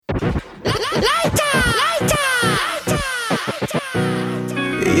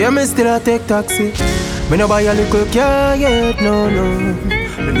Yeah, me still a take taxi. Me no buy a little car yet, no.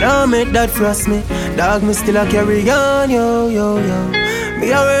 Me nah make that frost me. Dog, me still a carry on, yo.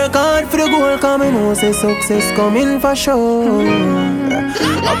 Me a work hard for the goal, coming know say success coming for sure.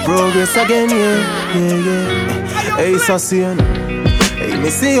 A progress again, yeah. Hey, Sassian. Hey, me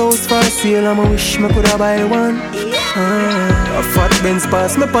see house for sale, and I wish me coulda buy one. A fat Benz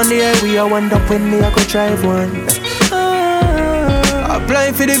pass me pon the highway, I wonder when me I could drive one.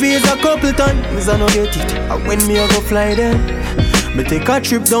 Apply for the visa couple times, I no get it. And when me I go fly then, me take a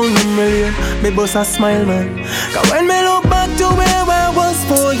trip down memory lane, me bust a smile, man. Cause when me look back to where I was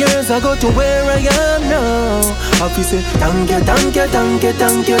 4 years ago to where I am now, I feel say thank you,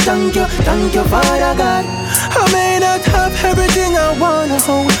 Father God. I may not have everything I wanna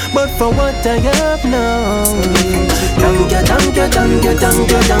hold, but for what I have now,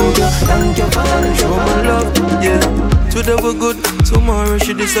 thank you, Father. Show my love, yeah. Today we're good, tomorrow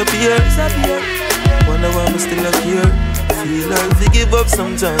she disappear. Wonder why I'm still up here. Feel like we give up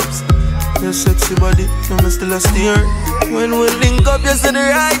sometimes. Your sexy body, I'm still a steer. When we link up, you say the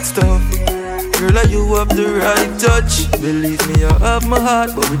right stuff. Girl, like you have the right touch. Believe me, I have my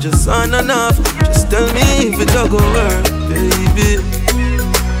heart, but we just aren't enough. Just tell me if it don't go work, baby.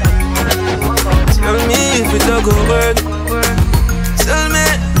 Tell me if it don't go work. Tell me,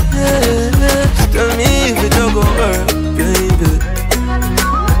 yeah. Tell me if it don't go work, baby.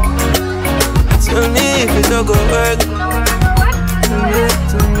 Tell me if it don't go work.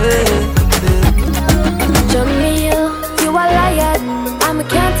 Jamil, you a liar. I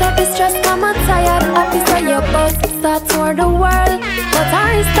can't take the stress, I'm tired. Happy say your bus start toward the world, but I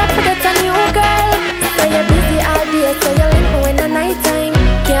stop to get a new girl. So you're busy all day, so you're late when the night time.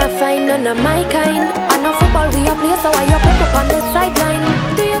 Can't find none of my kind. I know football we a play, so I up on the sideline.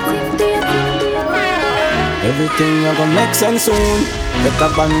 Do you think? Everything you gonna make sense soon. Get a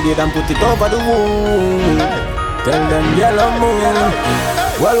band-aid and put it over the wound. Tell them yellow moon.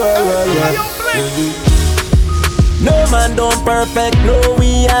 Well. No man don't perfect, no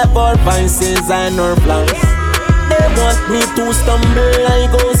we have our vices and our flaws. They want me to stumble, I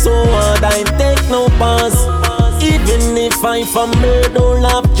go so hard, I take no pause. Even if I fumble, don't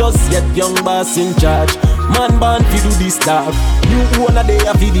laugh just yet, young boss in charge. Man born fi do this dog, you wanna day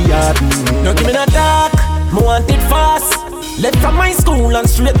a fi the yard. Now give me no talk, me want it fast. Left from my school and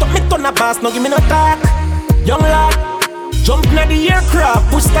straight up me turn a pass. Now give me no talk, young lad. Jump na the aircraft,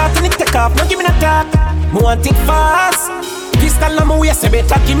 push start and it take off. Now give me no talk, me want it fast. Pistol on my waist, you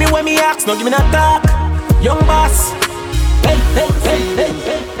better give me when me ask. Now give me no talk, young boss. Hey.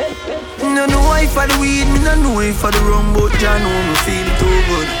 No know why for the weed, me no know why for the rum, but ya know me feel too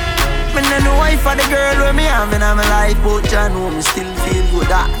good. Me no know why for the girl where me have in my life, but ya know me still feel good.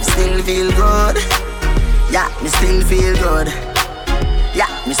 Me still feel good. Yeah, me still feel good. Yeah,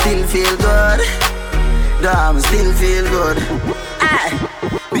 me still feel good. Damn, me still feel good. Aye.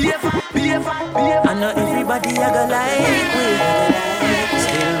 I know everybody I go like we.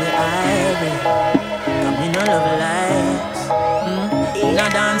 Still we irate. But me no love lies. No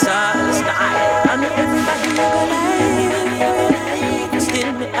dancer style. I know everybody I go like.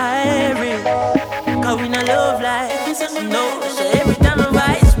 Still we irate. Cause we no love lies. No, so every time I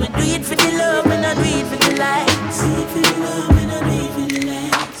rise, we do it for the love and I do it for the lights. Do it for the love and I do it for the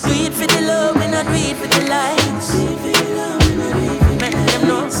lights. Do it for the love and I do it for the lights. Do it for the love and I do it for the lights. Make them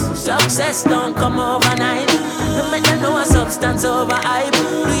know success don't come overnight. Don't make them know a substance over hype.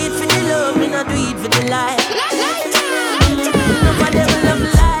 Do it for the love and I do it for the lights. Nobody will love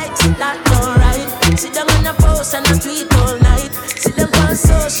lights, that's alright. Sit down on a post and a tweet all night. See them on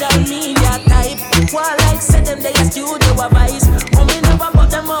social media type. While like say them they a studio advice. Oh me never put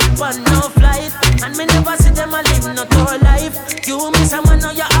them up on no flight. And me never see them a live no tour life. You miss someone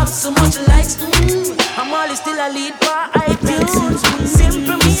now you have so much likes. I'm always still a lead for iTunes.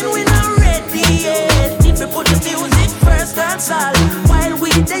 Simple mean we not ready yet. If we put the music first, that's all. While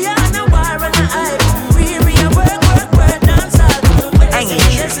we they on a war and a hype. We work, dance all.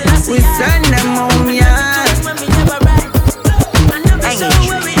 We send them home, yeah.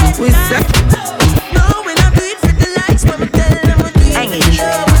 We send. No, we not do it for the likes, but we tell them we do it for the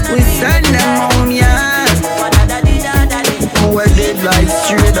love. We send them home, yeah. Who dead like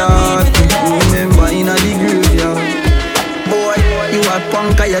straight out. Remember in a the graveyard. Boy, you a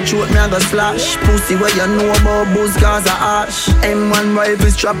punk, you throat me a go slash. Pussy where you know about booze cause a ash. M1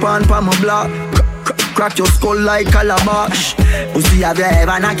 rifle strap on pa my block. Crack your skull like calabash. Pussy have you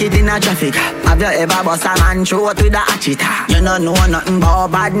ever knock it in a traffic? Have you ever bust a man throat with a hatcheta? You don't know nothing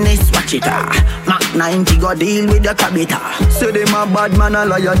about badness, watch it. Mac 90 go deal with your cabita. Say them a bad man, I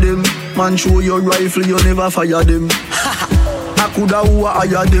liar them. Man show your rifle, you never fire them. I coulda who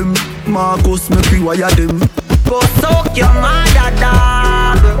hire them. Marcus make we wire them. Go soak your mother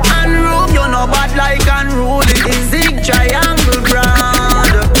dog. Unruly, you know bad like unruly. Zig triangle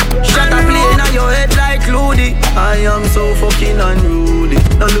ground. Shut a plane on your head like Ludi. I am so fucking unruly.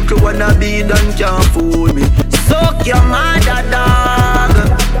 Now look at what I be done can't fool me. Soak your mother dog.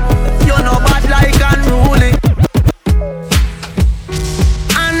 You know bad like unruly.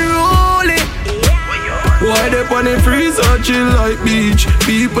 Why they on the freezer chill like beach?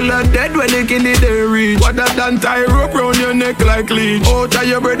 People are dead when they kill it they reach. What that done tie rope round your neck like leech? Out of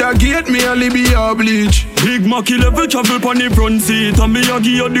your brother gate me only be a bleach. Big Mackie level travel pon the front seat, and me a give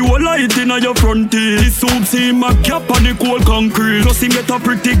you the whole light inna your front teeth. This soup see my cap on the cold concrete. Plus him get a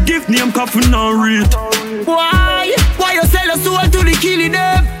pretty gift name Coffin and Reed. Why you sell your soul to the killing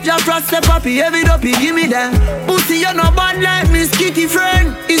them? Just trust the puppy, heavy dopey, give me them. Pussy, you no bad like me skitty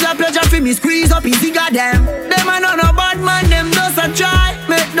friend. It's a pleasure for me squeeze up easy goddamn. Them a no bad man, them just a try.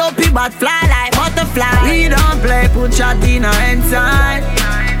 Make dopey but fly like butterfly. We don't play, put shot in our inside.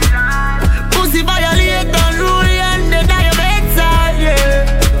 Pussy violate, don't rule and they die of bedside, yeah.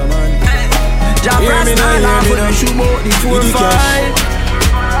 Just press my laugh when you shoot out the 4-5.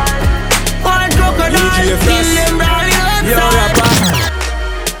 One crocodile, kill them right outside.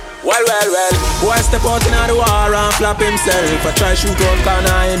 Well, boy step out in the war and flap himself. I try shoot out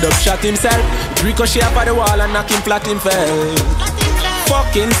corner, end up shot himself. Ricochet up at the wall and knock him flat him fell.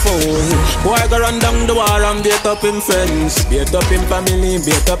 Fucking fool. Boy go run down the wall and beat up him friends. Beat up him family,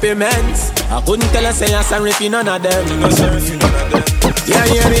 beat up him ends. I couldn't tell her say I'm sorry for none of them. Yeah,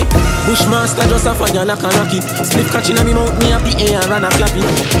 hear me? Bushmaster just a fire like a rocket. Split catching on me mouth, me up the air and a clapping.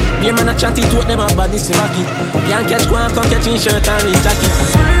 Me man a chatty to them a badness rocky. Can't catch one, come catch in shirt and in jacket.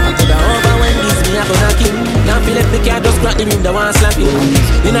 I coulda over when this me a go knock him. Can't feel it, the car just crack the window and slap him.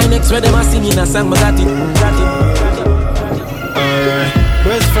 In I next where them a singing a song, but got it.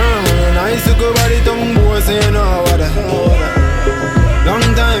 Best friend, when I used to go by the tongue boy, say you know what that.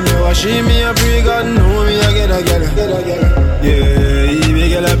 Long time you a she me a pre God know me a get a girl. Yeah, he be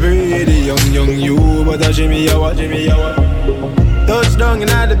girl a pretty young you, but a she me a what. Touchdown in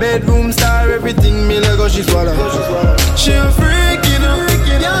the bedroom star, everything me like how she swallow. She a freak, you know.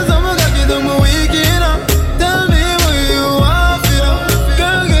 Yeah, some cocky do me weak, you know. Tell me what you want, you know.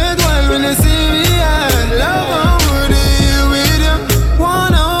 Girl get wild when they see me, I love how would you with you.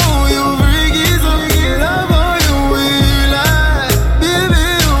 Wanna know you freaky, so love how you will like. Baby,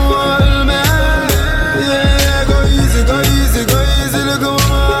 you all man. Yeah, go easy, look at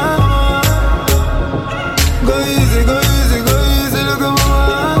mama. Go easy, look at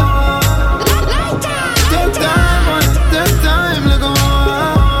mama. Take time, look at mama.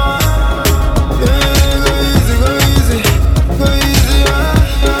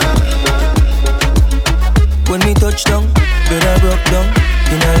 When me touch down, bed I broke down.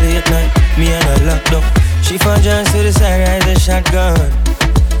 In a late night, me and her locked down. She found John to the side, ride the shotgun.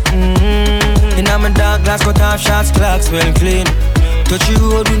 In a my dark glass, cut off shots, clocks well clean. Touch you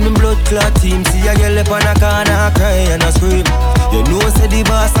road with me blood clot team. See a girl up on a corner, cry and a scream. You know say the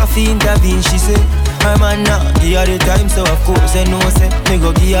boss a fi intervene, she say. Her man now, give her the time, so of course I know say me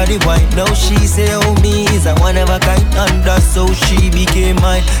go give her the wine. Now she say, oh me is a one of a kind, and that's how she became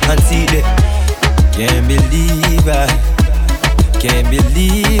mine. And see that. Can't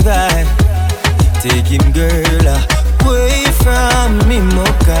believe I take him girl away from me,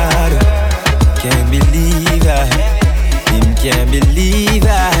 Mokado. Can't believe can't believe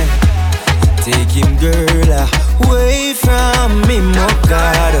I take him girl away from me,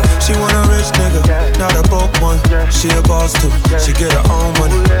 Mokado. She want a rich nigga, not a broke one. She a boss too, she get her own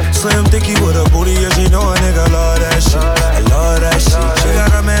money. Slim thicky with a booty, yeah, she know a nigga love that shit. I love that shit. She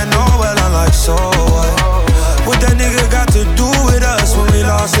got a man, know well, I'm like, so what that nigga got to do with us when we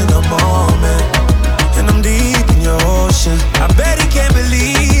lost in the moment? And I'm deep in your ocean. I bet he can't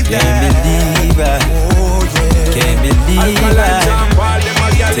believe that. Can't believe I. Oh yeah. Can't believe I.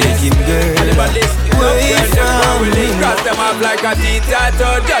 Take him girl away from me. Cross them off like a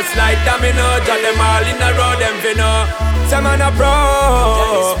T-tattoo. Just like domino. Drop them all in a row, them fi know. Some man a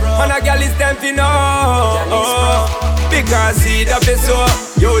pro, and a girl is them fi know. Because seed up is so,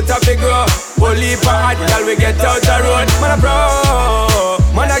 youth up fi grow. Bully for hot girl, we get out the road. Man a pro,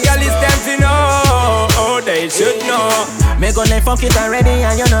 man a girl is them fi know. They should know. Me gon' let fuck it already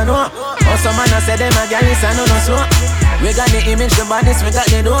and you don't know. Also man a say them a girl is a no slow. We got the image, the bodies, we got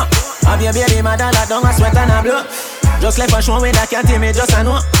the dough. Have your baby mother that don't a sweat and a blow. Just left her show with that can't me just a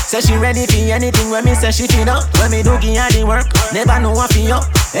know. Say she ready for anything when me say she feel up. When me do give her the work, never know what for you.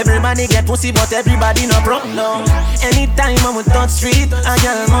 Everybody get pussy but everybody no broke, no. Anytime I'm with touch street, a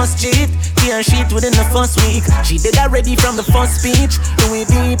girl must cheat. Tear sheet within the first week. She did that ready from the first speech. Do it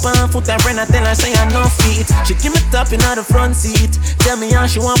deep and put her friend and tell her say I no feet. She give me top in the front seat. Tell me how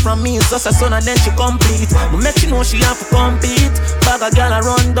she want from me, it's just a son and then she complete. But make she know she have to compete. Bag a girl a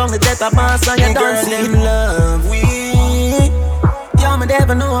run down the data boss and you don't see them love we. Yo, me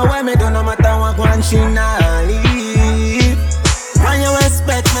never know why me do no matter what one she not leave. When you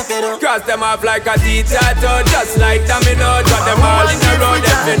expect me to do? Cross them off like a T-tattoo, just like domino. Drop them all in the road,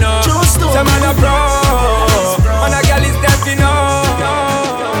 them you know. Some man a pro, and a girl is deaf, you know.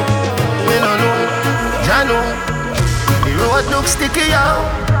 Me no know, ya know. The road looks sticky out.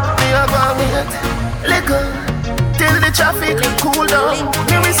 Me a go wait, liquor till the traffic cool down.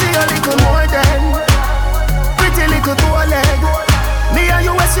 Me we see a little more than pretty little toe leg. Me and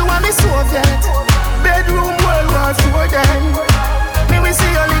US, you and me Soviet. Bedroom World War IV then. Me we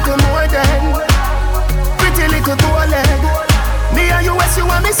see a little more than pretty little toe leg. Me and US, you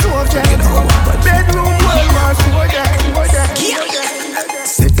and me Soviet. Bedroom World War IV then.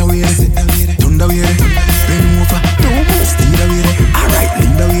 Set away, turn away, bend over, don't move, stay away. Alright,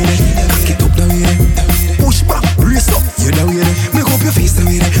 lean away, cock it up away. Push back, brace up, you're the way. Make up your face the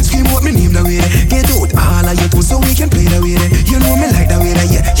way. Scream out my name the way. Get out all of your tools so we can play the way. You know me like the way,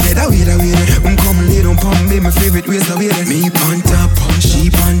 yeah, the way. Come lay down, pump me, my favorite ways the way. Me on top,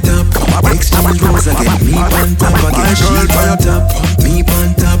 she on top. Exchange roles again. Me on top again, she on top. Me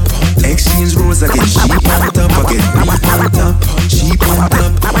on top. Exchange roles again. She on top again. Me on top. She on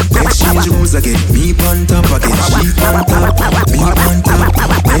top. Exchange roles again. Me on top again. She on top. Me on top.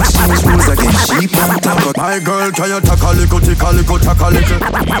 Exchange roles again. She on top. My girl, try to take a little, take a little, take a little.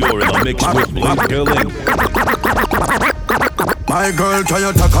 You're in a mix with Blake Killing. My girl, try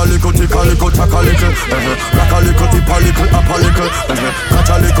to take a little, take a little, take a little. Rock a little, tip a little, up a little. Catch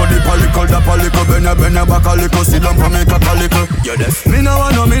a little, dip a little, dap a little. Bend a back a little, sit down for me, cock a little. You're deaf. Me no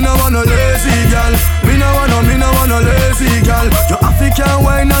wanna lazy girl. Me no wanna lazy girl. You African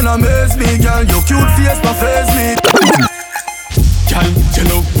wine and amaze me, girl. Your cute face my face me. Girl, you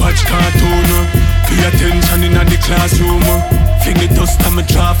love watch cartoon. Pay attention in the classroom. Fling the dust and me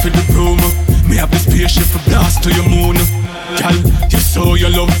draw for the broom. Me have the spaceship for blast to your moon. Girl, you saw your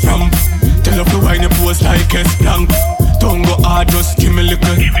love from. Tell her to wine your pose like S-Blanc. Don't go hard, just give me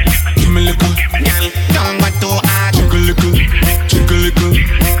little. Give me little. Girl, don't go too hard. Jiggle little. Jiggle little.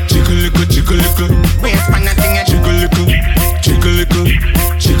 Jiggle little. Jiggle little. Waste for nothing. Jiggle little. Jiggle little.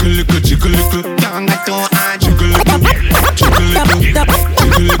 Jiggle little. Jiggle little. Don't go too hard. Jiggle little. Jiggle little.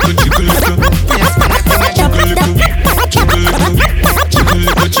 Jiggle little. Jiggle little. Waste for nothing. Jiggle little. Jiggle little. Jiggle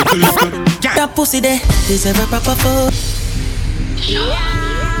little. Jiggle little. That pussy there deserve a proper food.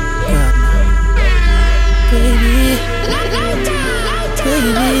 Baby,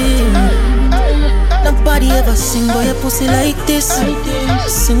 nobody ever sing by your pussy like this.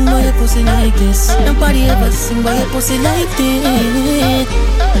 Sing by your pussy like this. Nobody ever sing by your pussy like this.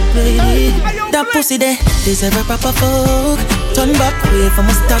 Baby, that pussy there deserve a proper fuck. Turn back way from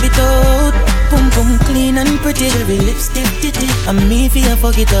a stab it out. Pum pum clean and pretty, every lipstick titty. And me for you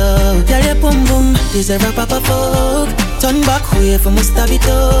fuck it out. Girl your pum pum deserve a proper fuck. Turn back way from a stab it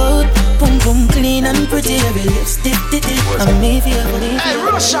out. Pum pum clean and pretty, every lipstick titty. And me for you fuck it out. Hey,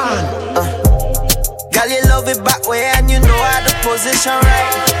 Roshan. Girl, you love it back way and you know how the position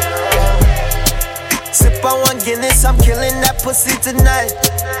right. Sip on one Guinness, I'm killing that pussy tonight.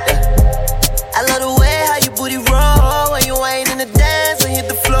 I love the way how you booty roll when you ain't in the dance and hit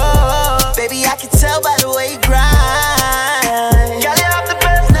the floor. Baby, I can tell by the way you grind. Girl, you have the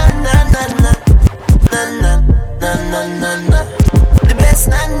best, na na na na na na na na na. The best,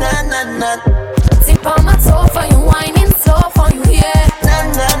 na na na na. Tip on my toe for you, whining so for you, yeah. Na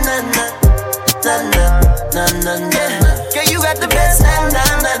na na na na na na na na. Girl, you got the best, na na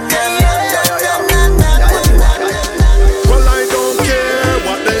na na na na na. Well, I don't care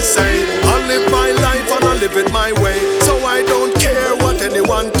what they say. I live my life and I live it my way. So I don't care what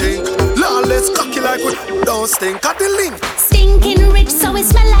anyone think. Lawless cocky like we don't stink at the link. Stinking rich, so it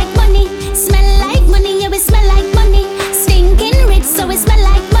smell like money. Smell like money, yeah, it smell like money. Stinking rich, so it smell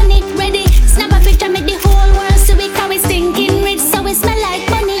like money. Ready, snap a picture, make the whole world see we call it stinking rich, so it smell like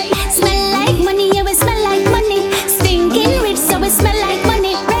money. Smell like money, yeah, it smell like money. Stinking rich, so it smell like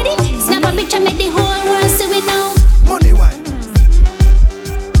money. Ready, snap a picture, make the whole world see we now. Money wine.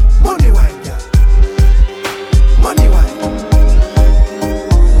 Money wine, yeah. Money wine.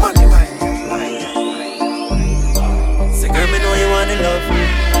 Money wine. Say girl, me know you want in love,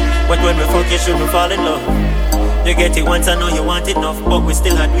 but when we fuck you shouldn't fall in love. You get it once, I know you want enough, but we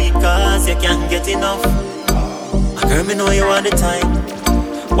still had weak cause you can't get enough. Girl, me know you want the time,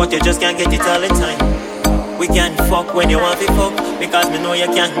 but you just can't get it all the time. We can't fuck when you want to fuck, because me know you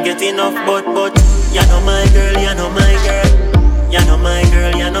can't get enough. But you know my girl, you know my girl, you know my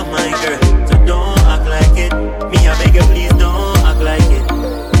girl, you know my girl. So don't act like it. Me I beg you, please don't act like it.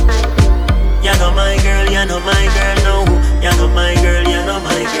 You know my girl, you know my girl, no. You know my girl, you know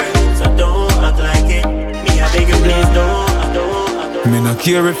my girl. So don't act like it. Me I beg you, please don't. Me not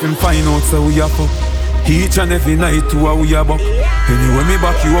care if him find out so we a fuck. Each and every night to a we a buck. Anyway me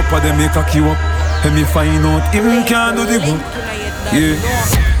back you up or they make a you up. And me find out him can't do the work. Yeah.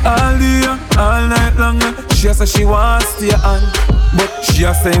 All day, all night long. She say she want stay on, but she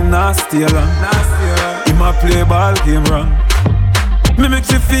a say him not stay long. Him a play ball game wrong. Me make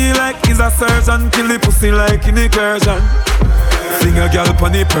you feel like he's a surgeon. Kill the pussy like in incursion. Sing a girl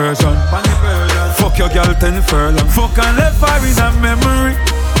pon the Persian. Fuck your girl 10 furlong. Fuck and left her in a memory.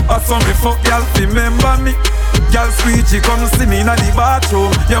 Or some me fuck girl remember me. Girl sweet, she come see me in the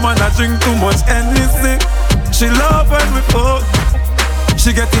bathroom. Your man a drink too much Hennessy. She love when we fuck.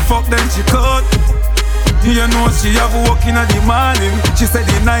 She get the fuck then she cut. You know she have work in the morning. She said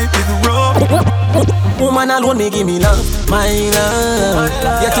the night is rough. Woman alone me give me love, my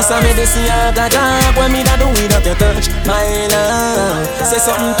love. Your kiss a medicine I got up. When me da do without your touch, my love. Say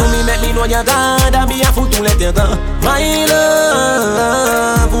something to me, make me know you God. I be a fool to let you go, my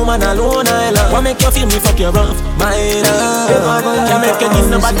love. Woman alone I love. What make you feel me fuck you rough, my love. Can't make you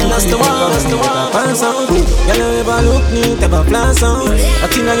give nobody else to want. Pass out, girl you ever look neat, ever class out. I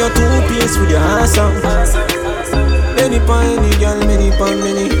think of your two-piece with your ass out. Any pine, any girl, many pine,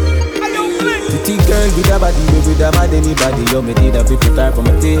 many. Pretty girl with a body, with a bad anybody. You me did a bit of time for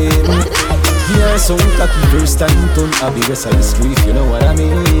my team. Here some cocky first time turn a big rest of the street, you know what I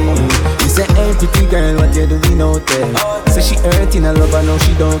mean. You say, hey pretty girl, what you doing out there? Say she hurting a love, I know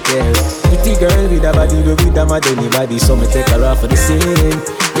she don't care. Pretty girl with a body, with a mad anybody. So me take her off for the scene.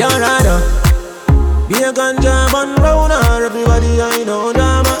 You're rather be a ganja man round her, everybody I know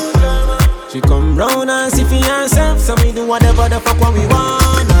drama. She come round and see for herself, so we do whatever the fuck what we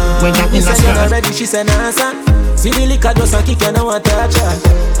wanna. When you're in said you're ready, she said nah son. See the liquor just a kick you now a touch her.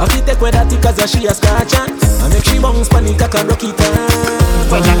 I feel take with that cause she a scratch her. I make she bounce panic and rock it her.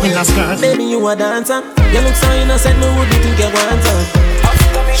 When you're in a skirt, baby you a dancer. You look so innocent, no would you think you want her.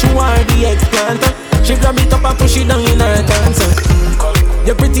 She want the eggplant. She grab it up and push it down in her cancer.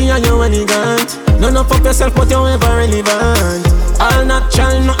 You're pretty and you're elegant. None of up yourself but you're ever relevant. All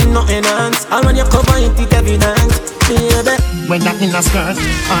natural, nothing no enhance. All when you cover it, it evident. Baby. When you're in a skirt,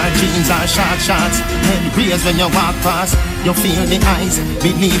 our jeans are short shorts. Head raised when you walk past. You feel the eyes,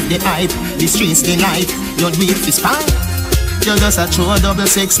 believe the hype. The streets delight, you'll be for spine. You're just a true double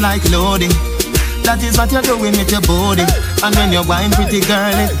six like loading. That is what you're doing with your body. And when you're wine pretty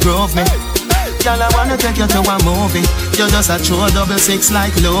girl, it drove me. Girl, I wanna take you to a movie. You're just a true double six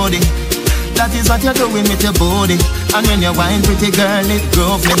like loading. That is what you're doing with your body. And when you wine pretty girl, it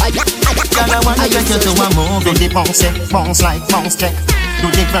drove me. Girl, I wanna take you to a movie. Do the bounce, bounce like bounce check.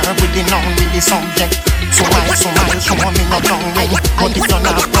 Do the verb with the noun with the subject. So I show me no tongue ring. But if you're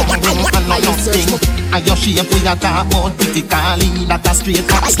not tongue ring and no nothing. And your shape with a talk about pretty Carly. That a straight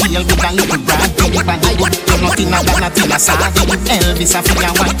up scale with a little brand. Anybody good, you're nothing other than a sardine. Elvis a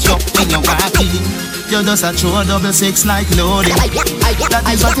figure watch up when you're walking. You're just a true double six like loading. That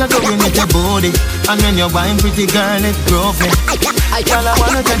is what you're doing with your body. And when you're wine pretty girl, it drove me. Girl, I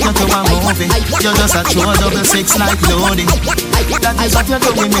wanna take you to a movie. You're just a true double six like loading. That is what you're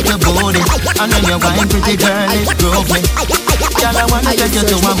doing with your body. And when you're wine pretty girl, it drove me. Girl, I wanna take you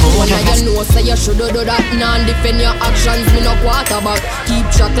to a movie. You know say you shoulda do that. Nah defend your actions, me no quarterback. Keep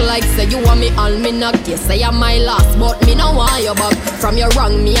track like say you want me all me knock. Yes, say I'm my last, but me no want you back. From your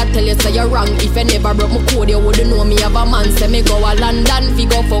wrong, me I tell you say you're wrong. If you never broke my code, you wouldn't know me have a man. Say me go a London, fi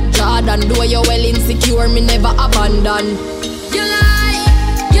go fuck Jordan. Though you well insecure, me never abandon. You lie,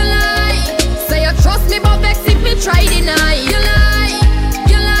 you lie. Say you trust me, but vex if me try deny. You lie,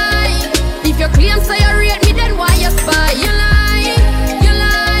 you lie. If you claim say you rate me, then why you spy? You lie, you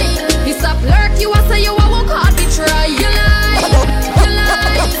lie. This a flirt, you a say you a work hard to try. You lie, you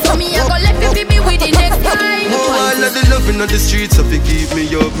lie. So me a go left you be with the next time. Oh, all of the loving on the streets, so fi keep me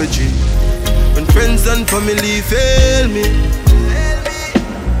up my dream. When friends and family fail me,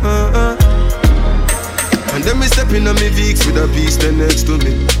 and then me stepping on me Vicks with a piece then next to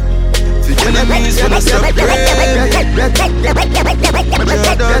me. The enemies wanna stop praying.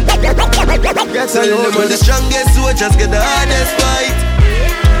 Telling them when the strongest soldiers get the hardest fight.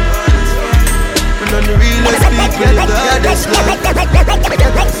 When on the realest people live the hardest life.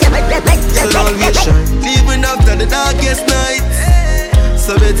 So always shine, even after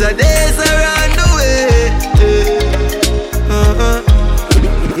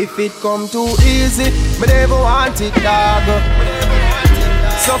it come too easy, me never want it, dog.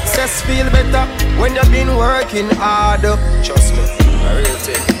 Success feel better when you've been working hard. Trust me, a real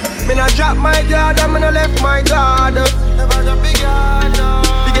thing. Me not drop my guard and me not left my guard. Never drop the guard, no.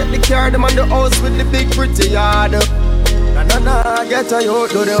 You get the car, them on the house with the big pretty yard. Nah, get a you,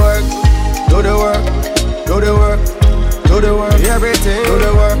 do the work, do the work, do the work, do the work, everything, do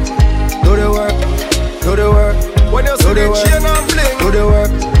the work, do the work, do the work. When you see the chain and bling, do the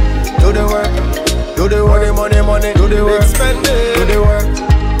work, do the work, do the work, money, do the work, spend it, do the work.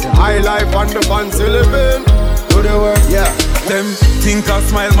 The high life and the fancy living, do the work, yeah. Them think I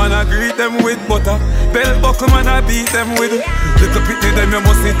smile, man, I greet them with butter. Bell buckle, man, I beat them with. Little pity them, you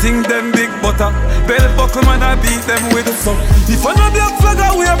must think them big butter. Bell buckle, man, I beat them with. So if I know black flag,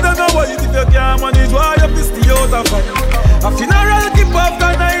 I wave them no white. If you can't manage, why you piss the out of fight? A funeral keep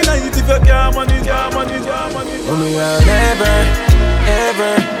after 9 night. If you can't manage, can't manage, can't manage. Me never,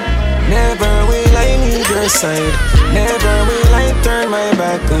 ever, never will I leave your side. Never will I turn my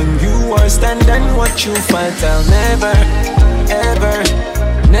back on you or stand and watch you fight. I'll never, ever,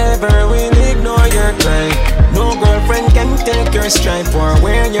 never will ignore your cry. No girlfriend can take your stripe or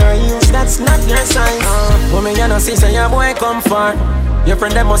wear your heels, that's not your size. Mommy, you know, see, say your boy come far. Your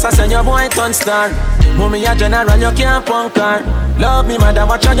friend them must have said your boy turn star. Mommy, a general, you can't punk her. Love me, mother,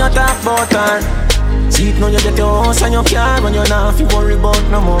 watch how you talk about her. See it now, you get your house and your car. When you're not, you worry about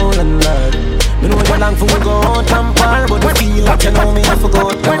no more than that. Me know you're long for we go out and par, but I feel like you know me, I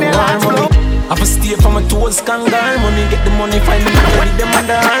forgot when the lights blow. I have to stay from my toes, kangar money. Get the money, find me, get them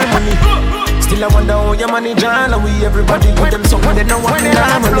under harmony. Still I wonder how you manage all. And we everybody with them something they know what they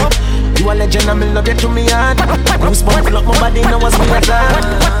harmony. You a legend and me love you to me heart. You smoke up my body, now what's me at that.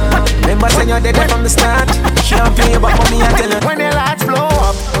 Remember saying you're dead from the start. Can't play back for me, I tell you. When the lights blow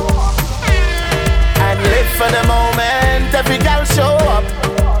up and live for the moment, every girl show up.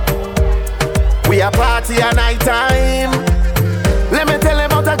 We a party at night time. Let me tell you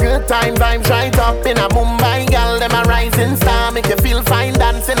about a good time. Vibes right up in a Mumbai, girl. Them a rising star, make you feel fine.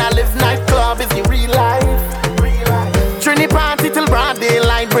 Dancing a live nightclub is the real life. Trini party till broad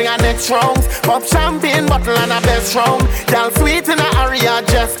daylight, bring our next rounds. Pop champagne bottle and a best round. Girl sweet in a area,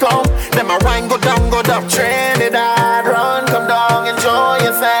 just come. Them a wine go down, Trinidad. Run, come down, enjoy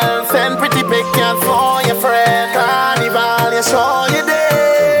yourself. Send pretty pictures for your friend. Carnival, you show you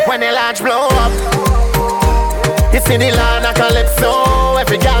day. When the lights blow up, it's in the land of Calypso.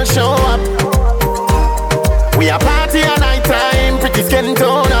 Every girl show up. We a party at night time, pretty skin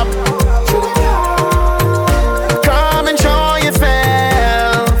tone up. Come and show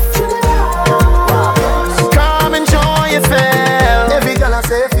yourself. Come and show yourself. Every girl I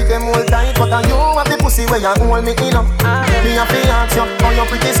say fit them all tight, but you have the pussy where you hold me in up. Me a fi ask you how you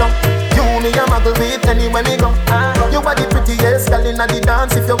pretty so. You me a muggle with anywhere me go. You are the prettiest girl inna the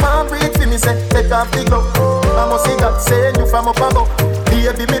dance. If you want breathe for me, say take off the glove. I must see God send you from up above.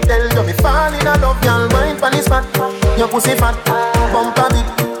 Baby, me tell you me fall in love. Y'all mind pon this spot. Your pussy fat, bump a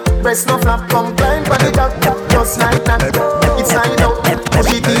bit, breast no flap. Come climb pon the top, just like that. It's slide out,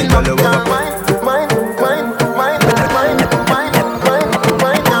 push it in up. Y'all mind.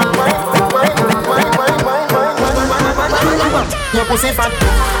 Your pussy fat.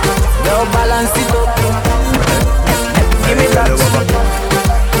 Yo, balance it up. Give me that.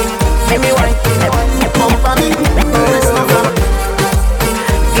 Give me wine. Pump on me. Breast no flap.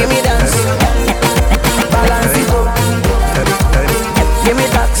 Give me dance. Balance it up. Give me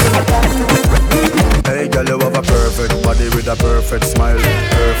that. Hey girl, you have a perfect body with a perfect smile.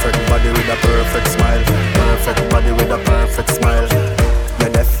 Perfect body with a perfect smile. Perfect body with a perfect smile. You're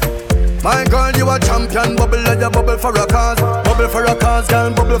deaf. My girl, you a champion. Bubble like you bubble for a cause. Bubble for a cause, girl,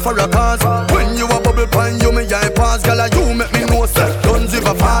 bubble for a cause. When you a bubble pine, you me eye pass. Girl, you make me know say don't give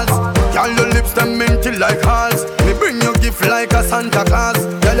a false. Girl, your lips them minty like hearts. Me bring you gift like a Santa Claus.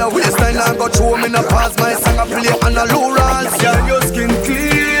 Girl, your waistline I got through me no pass. My song I play on a low rise. Girl, your skin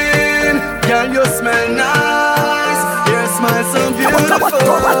clean. Girl, you smell nice. Your smile so beautiful.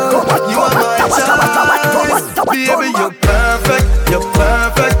 You are my choice. Baby, you're perfect. You're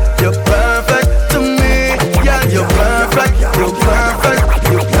perfect. You're perfect to me. Yeah, you're perfect. You're perfect.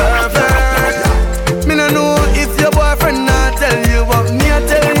 You're perfect. Me no know if your boyfriend not tell you, but me I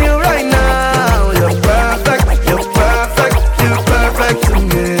tell you right now. You're perfect. You're perfect. You're perfect to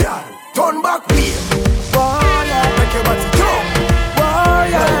me. Turn back me. Boy, yeah, make your body jump. Boy,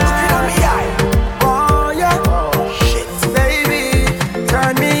 yeah, looking at me eye. Boy, yeah, oh shit, baby,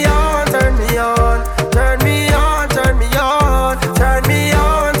 turn me on, turn me on, turn me on, turn me on, turn me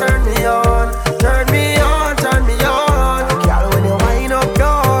on, turn me on, turn me on, turn me on. Girl, when you wind up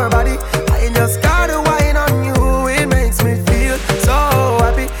your body, I just gotta wine on you. It makes me feel so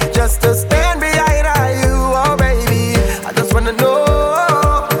happy.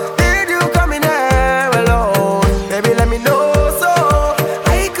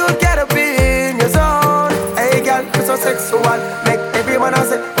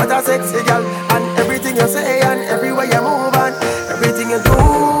 you do.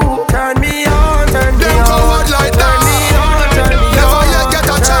 Turn me on, turn me on. Them coward like that. Never yet get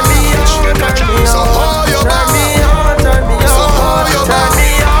a chance. So hold your back. So hold your back.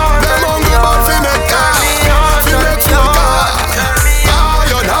 Them hungry but fi make car. Fi make full car.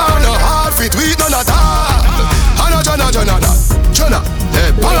 You know no hard fit we none at all. Jona,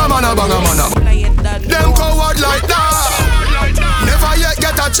 hey, banga mana. Them coward like that. Never yet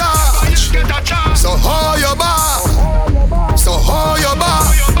get a charge. So hold your back. So hold your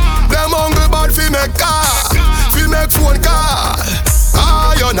back. Them hungry but fi make car. Fi make phone call.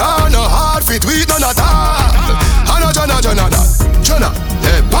 You know no hard fit we none at all. Jona,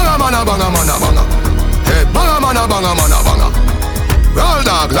 hey, banga mana. Hey, banga mana. Roll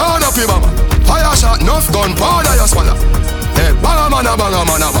dog, load up your mama. Fire shot, enough gun, powder your swallow. Hey, banga mana.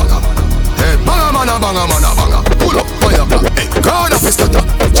 Hey, banga mana. Pull up, fire black. Hey, God of his stutter.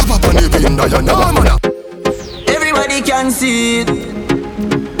 Chop up on the window, you know mana. Everybody can see it.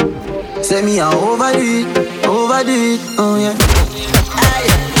 Say me I overdo it, oh yeah. Aye.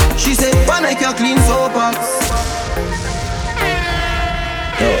 She said, why make you clean soap box?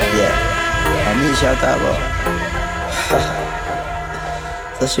 Yo, yeah. I mean shut up.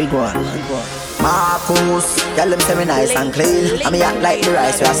 So she go on. Marcus, tell them say me nice and clean. I me act like the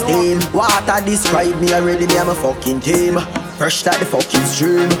rice we are steam. Water describe me already, me I'm a fucking team. Fresh like the fucking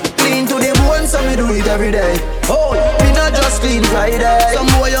stream. Clean to the bone, so me do it every day. Oh, me not just clean Friday. Some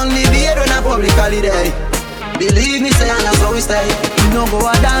boy only beard when a public holiday. Believe me, say and that's how we stay. Me no go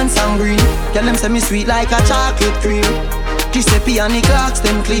a dance and green. Tell them say me sweet like a chocolate cream. Giuseppe and the clocks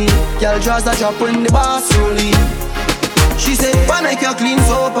them clean. Girl draws a drop when the boss rolling. She said, why make you clean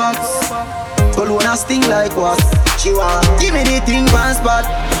soap box? Colonna sting like what? She want give me the thing pan spot.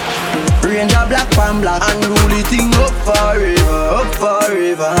 Ranger black pan black. And roll the thing up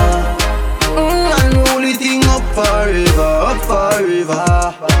forever. And roll the thing up forever.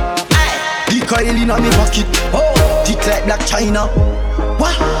 The coil in on me pocket. Oh, tick like Black China.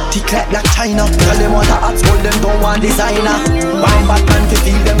 What? Tick like Black China. Tell them what a hot school, them don't want designer. Wine Batman to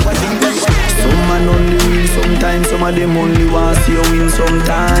feel them. Some man only win sometimes, some of them only want see you win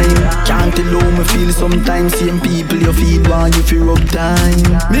sometime. Can't tell how me feel sometimes. Same people you feed want you feel rub time.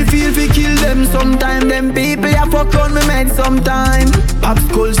 Me feel fi kill them sometime. Them people ya fuck on me mad sometime. Pop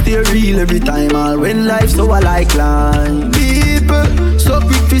skull stay real every time. All when life so I like line. People so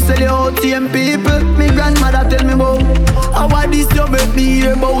quick fi sell you out. Same people me grandmother tell me about. How this you make me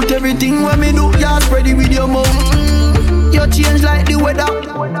hear about everything when me do. Ya spread it with your mouth. You change like the weather.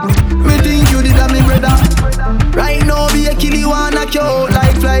 Me think you did a me brother. Right now be a kill you wanna kill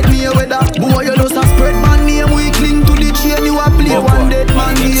like flight me a weather. Boy you just a spread man name. We cling to the chain. You a play one dead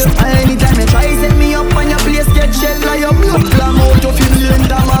man game. Anytime you try set me up on your place get shell like your blood clam out of him lane.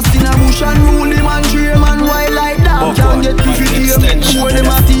 Thomas in a bush and rule him and tree man wild like that. Can't get to fit him. Boy them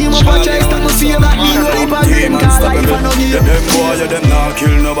a team up a try start to see that me roll it a game. Cause life a no game. Them boy you them not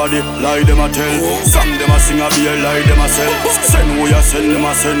kill nobody. Lie them a tell. Some them a sing a beer lie them a sell. Send who you send them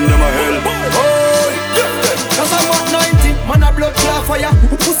a hell. Oh, cause I'm at 90, man a blood clot fire.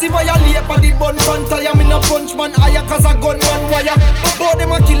 Pussy violate by the bun front tire. Me no punch man higher cause a gunman wire. But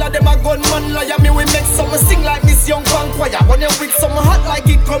them a killer, them a gunman liar. Me we make some sing like Miss Young Van Choir. When you with some hot like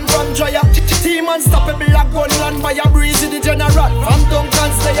it come from dryer. Team unstoppable like gunland fire. Breezy the general from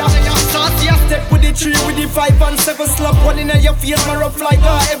Duncan Slayer. Saucy a step with the 3 with the 5 and 7. Slap one in your face, my rough like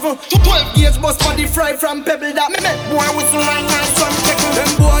ever. 12 gauge bust for the fry from Pebble that. Me boy whistle like nice from Tekken.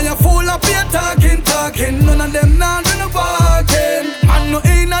 Them boy you full up here talking. None of them not do no barking. And no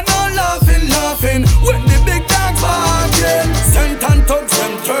ain't no laughing. When the big dogs barking. Saint and thugs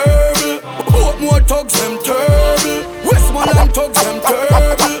them terrible. Portmore thugs them terrible. Westmoreland thugs them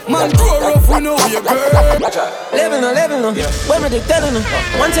terrible. Man grow rough we know you girl. Level no. When me they telling no.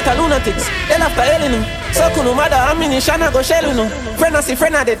 One set of lunatics. Then after hailing no. So no matter how many shana go shell no. Friend I see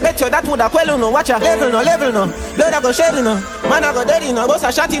friend I did bet you that woulda quell no. Watch ya. Level no. Blood I go shed no. Man I go dead no. Boss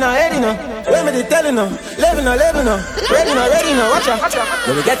a shot in a head no. When me they telling no. Level no. Ready no. Watch ya.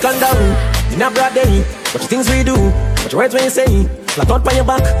 When we get gunned down in a broad day. What things we do. What words when you say. Flat out by your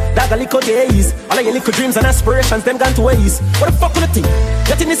back, dog a lick out your eyes. All of your little dreams and aspirations, them gone to waste. What the fuck will you think?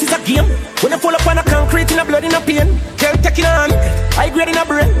 You think this is a game? When you fall up on a concrete in a blood in a pain. Girl taking a hand, high grade in a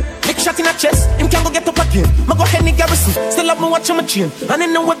brain. Big shot in a chest, him can't go get up again. Ma go ahead and garrison, still have me watching my chain. And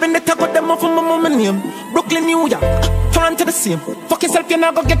in the weapon that I got them off of my mama name. Brooklyn, New York, turn to the same. Fuck yourself, you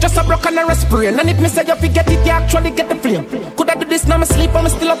now go get just a broke and a respirator. And if me say you forget it, you actually get the flame. Could I do this now, me sleep, I'm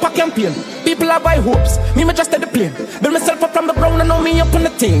still up a campaign. People have high hopes, me just at the plane. Build myself up from the ground. I know me up on the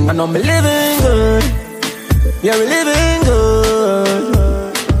thing. I know me living good. Yeah, we living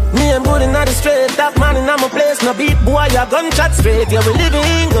good. Me name good in the street. Top man in my place. No beat boy, ya gunshot straight. Yeah, we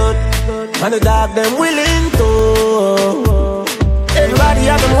living good. And the dog them willing to. Everybody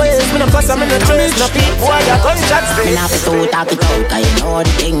have them ways. Me no fuss, I'm in the trace. No beat boy, ya gunshot straight. Me not fi too talk it out, cause you know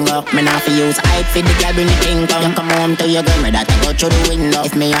the thing up. Me not fi use hype for the girl when the thing come. You come home to your girl, me that I go through the window.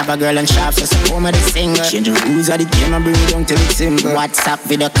 If me have a girl and sharp, so support me the singer. Change the rules of the game and bring it down till it's simple. WhatsApp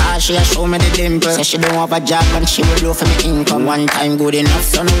video call, she a show me the dimple. Say she don't have a job and she will low for me income. One time good enough,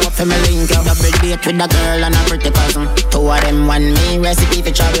 so no up for me link up. Double date with a girl and a pretty cousin. Two of them want me, recipe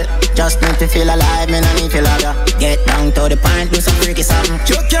for trouble. Just need to feel alive, me no need to love ya. Get down to the point, do some freaky something.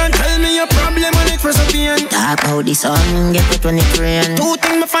 You can't tell me your problem when it first appear. Talk about the sun, get it when it rain. Two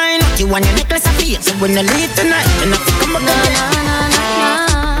things me find out, you want your necklace of fear. So when you leave tonight, you have to come back again.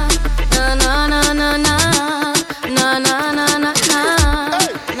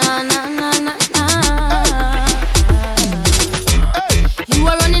 You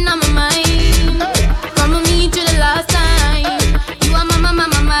are running on my mind. From me to the last time. You are my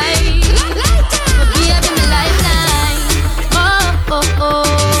mind. We'll be having a lifetime.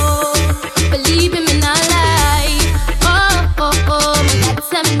 Oh. Believe in me, not lie. Oh. My God,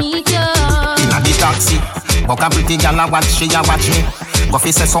 send me to. Inna the taxi, buck a pretty gal a watch, she a watch me. Go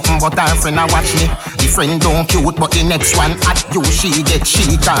fi say something but her friend a watch me. The friend don't cute but the next one at you she get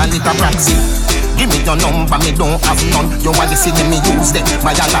she call it a proxy. Give me your number, me don't have none. You want to see me use them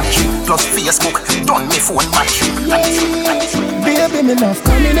by a lottery plus Facebook, done me phone battery. Baby, me love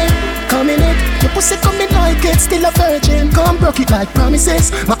coming in. Your pussy coming like it's still a virgin. Come broke it like promises.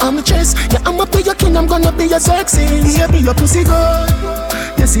 My arm the chest, yeah, I'ma be your king, I'm gonna be your sexy. Baby, your pussy good.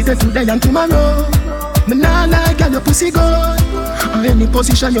 You see that today and tomorrow. Me nah like girl, your pussy good. On any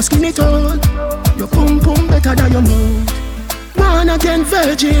position, your skinny tone. Your pum better than your mouth. Born again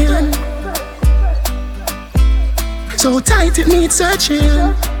virgin. So tight it needs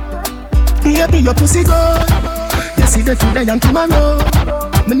searching. Baby, your pussy good. You see that today and tomorrow.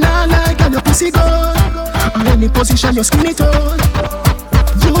 Me nah like girl, your pussy good. On any position, your skinny tone.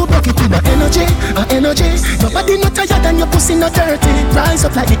 You broke it with the energy. Your body not tired and your pussy not dirty. Rise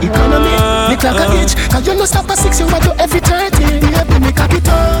up like the economy. Make like a itch. Cause you no stop at 6, you want to every 30. Baby, me cock it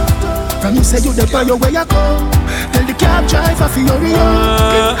up. From you say you the boy, where you go. Tell the cab driver for your Rio.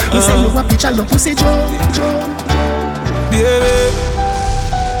 You say you a bitch and your pussy Joe. Baby,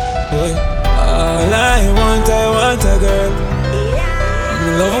 all I want a girl. I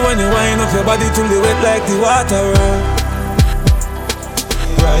love when you wind up your body till you wet like the water.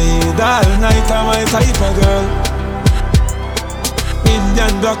 Ride all night, I'm my type of girl.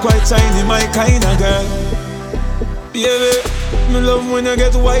 Indian black, white, shiny, my kind of girl. Baby, me love when you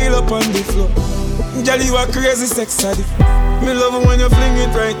get wild up on the floor. Girl, you a crazy sex addict. Me love when you fling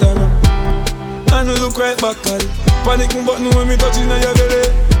it right around. And you look right back at it. Panicking button when me touching on your belly.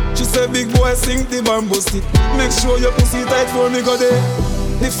 She said, big boy, sing the bamboo stick. Make sure your pussy tight for me go there.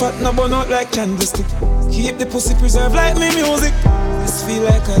 The fat no burn out like candlestick. Keep the pussy preserved like me music. This feel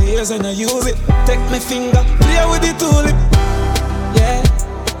like a years and I use it. Take my finger, play with the tulip. Yeah.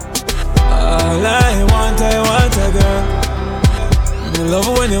 All I want a girl. I love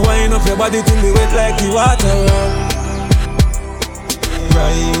when you wind up your body till you wet like the water.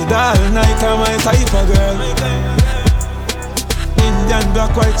 Ride all night, I'm my type of girl. Indian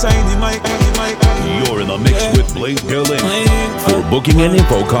black, white, shiny, my. You're in the mix with Blink Dillink. For booking and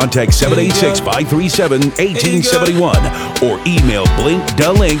info, contact 786-537-1871 or email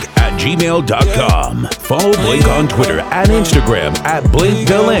blinkdillink@gmail.com. Follow Blink on Twitter and Instagram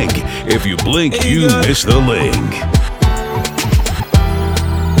 @BlinkDillink. If you blink, you miss the link.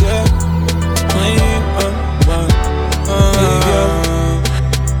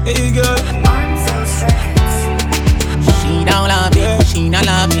 Hey girl. She don't love me, she not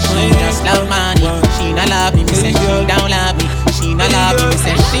love me, she just love money. She not love me, say she don't love me. She not love me,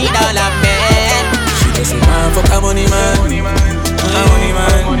 say she don't love me. She just want fuck a money man, a money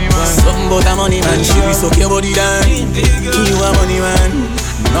man. Something about a money man, she be suck your body down. You a money man,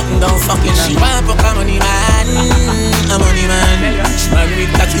 nothing down fucking. She want fuck a money man, a money man. She man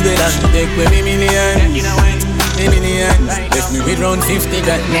with cocky better, take away me million. Left me with round 50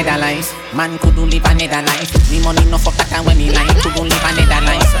 grand. Nether life, man couldn't live a nether life. Me money no fuck that when me like. Couldn't live a nether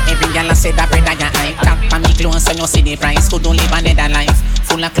life. Every girl I said that bread I got hype. Tap on me clothes so you see the price. Couldn't live a nether life.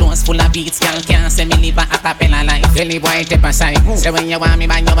 Full of clothes, full of beats. Girl can't say me live a acapella life. Belly boy take a side. Say when you want me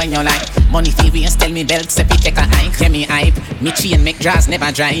buy you when you like. Money for waste, tell me belt say fi take a hike. Yeah me hype. Me chain make draws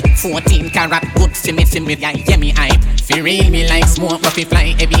never dry. 14 karat good for me guy. Yeah me hype. Fi real me like smoke but fi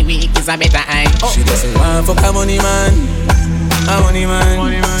fly. Every week is a better hype. She doesn't want fuck a money man, A money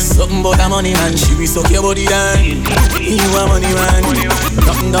man. Something about a money man. She be suck your body down. You a money man.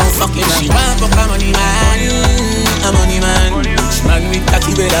 Nothing down fucking man. She want fuck a money man. A money man. She man with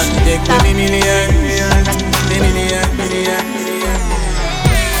cocky better. Take me million.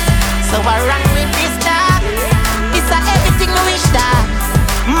 So I run with this dog. It's everything we wish that.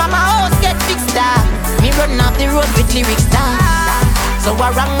 Mama house get fixed that. Me run off the road with lyrics that. So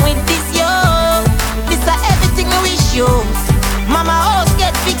I run with this yo. It's everything we wish you. Mama house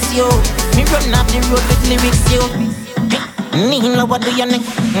get fixed yo. Me run off the road with lyrics yo. Nina, what do you need?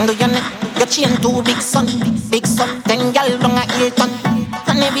 Do you need? Your chain too big son. 10 gal long a Hilton.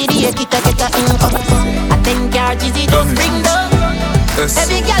 And every day get a income. A 10 car Gizzy just bring down.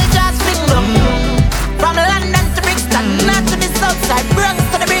 Every gal just bring down. From London to Brixton, not to the south side, Bronx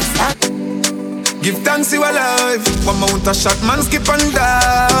to the Brixton. Give thanks you alive. One mount a shot, man skip and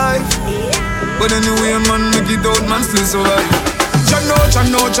dive. But anyway, man, make it out, man still survive.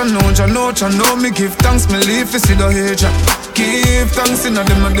 Chano, me give thanks, me live to see the age. Give thanks in a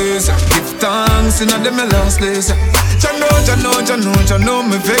them days. Give thanks in a them last days. Chano,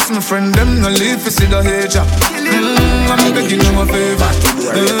 me vex my friend, them no live to see the age. I'm begging you a favor.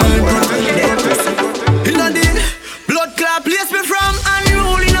 In a deal, blood clot place me from.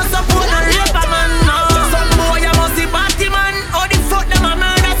 Unruly no support a rapper man. No. Some boy I must be party man. How the fuck them a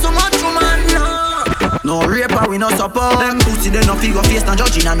murder so much woman? No rapper we no support. Them pussy they no figure face no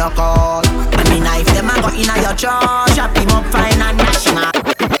judging and no call. I mean if them a go inna your church, chop him up fine and national.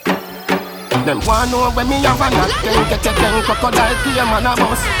 Them want know when me have a knock. Then get a 10 crocodile clear man a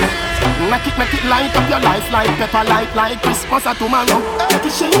bus. Make it light up your life like pepper like Christmas or tomorrow.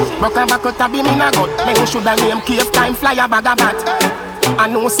 Rock and back out a beam in a gut. Then shoulda name cave time fly a bag of bat. I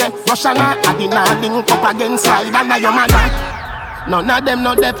know say Russian a did not link up against side and a your mother. None of them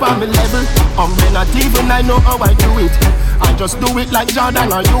not there on me level. Me not even I know how I do it. I just do it like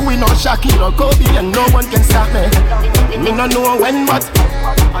Jordan or you, we know Shaquille or Kobe, and no one can stop me. Me no know when, but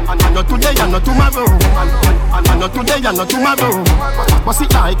I know today, I know tomorrow. I know today, I know tomorrow. But see,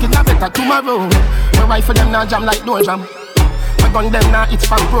 like it a better tomorrow. My rifle them now jam like door jam. My gun them now it's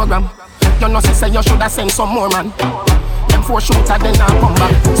fan program. You know say you shoulda send some more man. Them 4 shooter then now come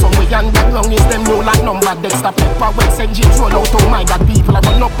back. Some way and background is them roll like number. Dexter Pepper when send James roll out. Oh my God, people are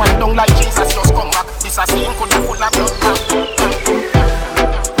run up and down like Jesus just come back. This a scene could be full of blood.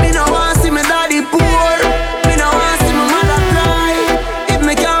 Me no want see me daddy poor. Me no want see me mother cry. If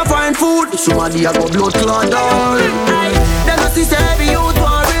me can't find food, somebody a go blood clot down. Them a see say every youth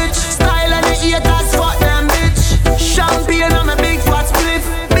want rich. Style and the haters fuck them bitch. Champagne on me big fat spliff.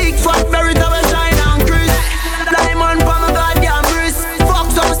 Big fat berry that will shine and crisp. Diamond for my goddamn wrist. Fuck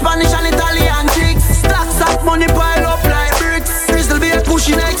some Spanish and Italian chicks. Stacks of money pile up like bricks. Crystal be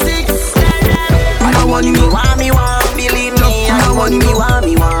pushing X6. I want me, believe me. I want me,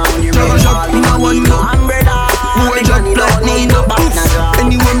 never shop, I want me, umbrella. Who I drop like me, no back,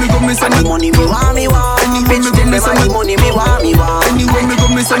 anywhere me go, me send me money, me want me, anywhere me go, me send me money, me want me, anywhere me go,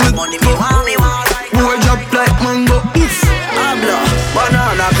 me send me money, me want me, who I drop like mango, abla,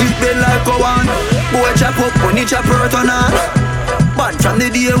 banana, big bed like a one. Boy chop up, money chop hurt on all. Bad from the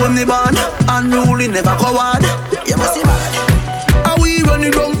day when me born, unruly never coward. You must see bad. How we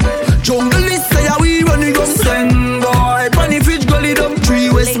running down? Jungle is say how we running down. Send boy, funny fridge gully down.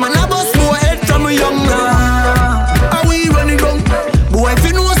 3 West man a bust no head from a young girl. How we running down? Boy if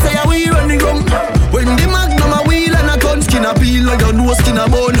you know say how we running down. When the magnum a wheel and a gun skin a peel like your nose skin a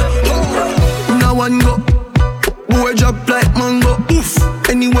bone. Now one go, boy drop like mango.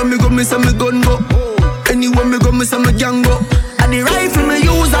 Anywhere me go, me say me gun go. Anywhere me go, me say me gang go. And the rifle me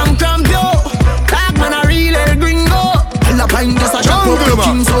use and cramp yo. Like man a real El Gringo. Hell a pint just a chop up the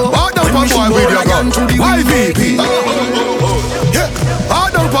king so. Hard up on boy with your gun. YVP. Yeah,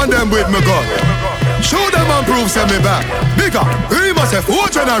 hard up on them with me gun. Show them and prove say me back. Bigger, we must have 4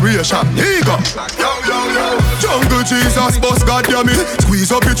 generation. Nigga. Jungle Jesus, boss goddamn it.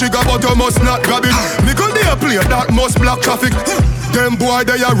 Squeeze up your trigger but you must not grab it. Me could they play that must block traffic. Them boy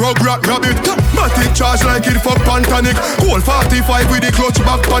they a rug rat rabbit. Matic charge like it fuck Pantanic. Cold 45 with the clutch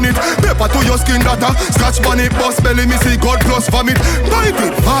back on it. Pepper to your skin data. Scratch on it, bust belly me see God plus vomit. Bite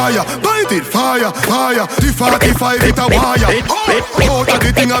it, fire, fire. The 45 it a wire. Out of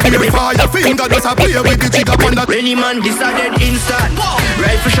the thing a be fire. Finger does a play with the jigger on that. Any man decided instant.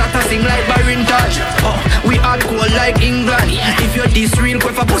 Rifle shot a sing like Baron Taj. We hardcore like England. If you're this real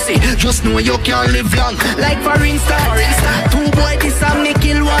quick for pussy, just know you can't live long. Like for instance, 2 boy this a me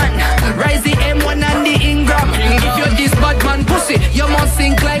kill one. Rise the M1 and the Ingram. If you're this bad man pussy, you must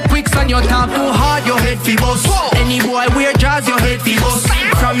sink like quicksand. You talk too hard, your head fi bust. Any boy wear jazz, your head fi bust.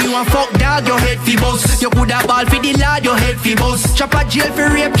 From you a fuck dog, your head fi bust. You coulda ball fi the lad, your head fi bust. Chop a jail fi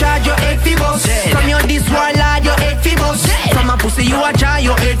rape charge, your head fi bust. From you this war lad, your head fi bust. From a pussy you a try,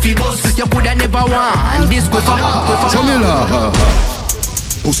 your head fi bust. You coulda never want this go for.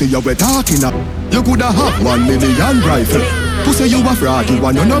 Pussy you we talking up. You coulda have 1 million rifle. Pussy you a fraud, you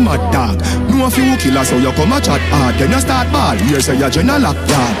a no mad dog. No a few killers so you come a chat hard. Then you start ball, here say you general lock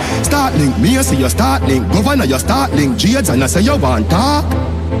yard. Start link, me a say you start link. Governor you start link, Jades and I say you want talk.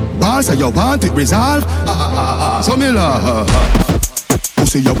 Ball say you want it resolve. So me love.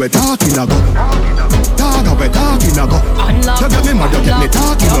 Pussy you we talking a go. Dog we talking a go. You get me mad, you get me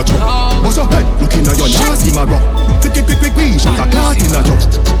talking a joke. What's up head, looking at your nasty my bro. Quick, shot a clot in a joke.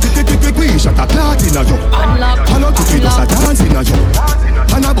 Quick, shot a clot in a joke. And up to keep us a dance in a joke.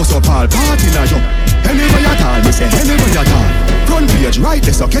 And a bust up all party in a joke. Anywhere you tall, me say anywhere you tall. Front page right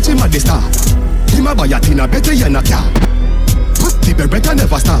there, so catch him at the start. Him a buy a tin a better you not care. The better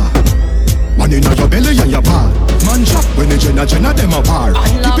never start. Man in your belly and your paw. Man chop when the Jenna them a par.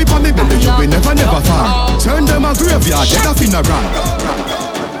 Keep it on me belly, you will never far. Turn them a graveyard, dead a funeral.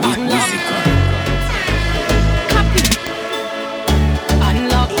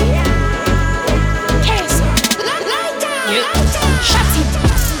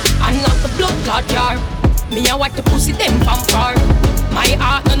 Blood jar. Me a watch the pussy them from far. My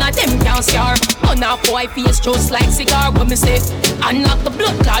heart none of them can scar. On a boy face just like cigar. When me say unlock the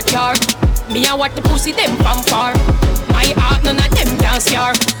blood clot jar. Me a watch the pussy them from far. My heart none of them can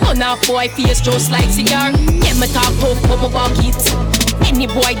scar. On a boy face just like cigar. Yeah me talk hope but my back it. Any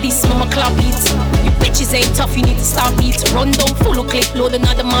boy this me clap it. You bitches ain't tough you need to stop it. Run down full of clip load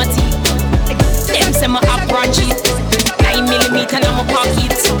another marty. Them say my up branch it. 9mm in my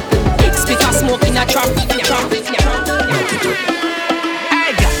pocket. Because smoking a traffic.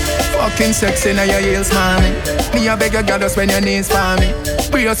 Fucking sex in your heels, mommy. Me a beg your girl to spend your knees for me.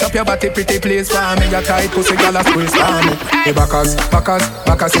 Brace up your body, pretty please for me. Your tight pussy girl a squeeze for me. Hey, Bacchus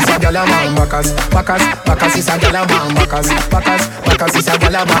is a girl a man. Bacchus is a girl a man. Bacchus is a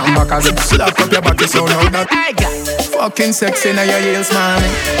girl a man. Bacchus slap up your body so now that. Fucking sex in your heels, mommy.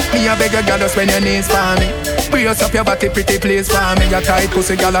 Me a beg your girl to spend your knees for me. Brace up your body, pretty please for me. Your tight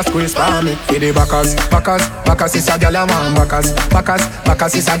pussy girl a squeeze for me. Hey, the Bacchus is a girl a man. Bacchus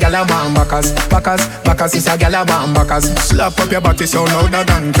is a girl a man. Bacchus is a girl a man. Bacchus slap up your body so louder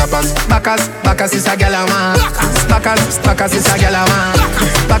than clappers. Bacchus is a girl a man. Bacchus is a girl a man.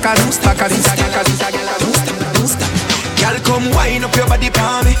 Bacchus is a girl a man. Girl, come wind up your body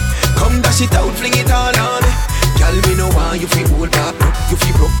for me. Come dash it out, fling it all on me. Girl, me know why you feel hold back. You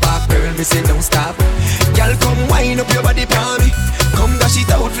feel broke back, girl, me say don't stop. Girl, come wind up your body for me. Come dash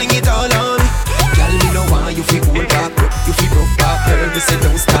it out, fling it all on me. Girl, me know why you feel hold back. You feel broke back, girl, me say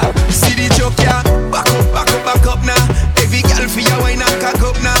don't stop. See the joke, yeah. Back up now. Every girl for your wine and cock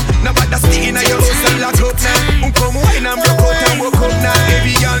up now. Now but that's sticking in your house and lock up now. Come wine and broke out and woke up now.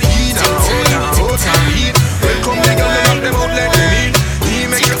 Every girl in and out and in. Welcome the girl and knock them out like them in. He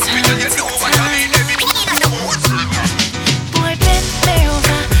make you spin and you know what I mean. Boy, bend me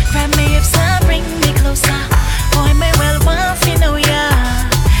over, grab me hips and bring me closer. Boy, may well want to know ya.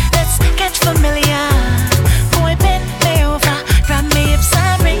 Let's get familiar. Boy, bend me over, grab me hips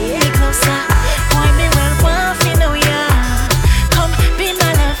and bring me closer. Boy, may well want to know ya. Come be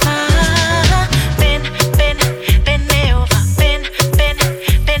my lover. Bend me over, bend me over,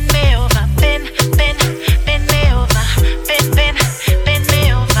 bend me over, bend me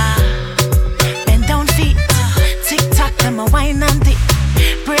over. Bend down feet, tick tock, them a wine and dip.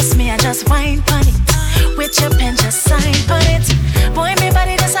 Brace me, I just wine pon it. With your pen, just sign pon it. Boy, me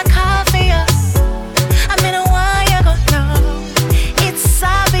body just a call for you. I mean, why you go know? It's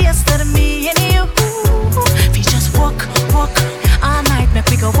obvious that me and you. We just walk all night, make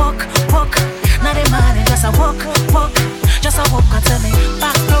we go walk. Not a man, just a walk. Just a walk until me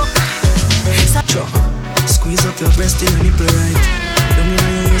back broke. Squeeze up your breast in your nipple right. Don't mean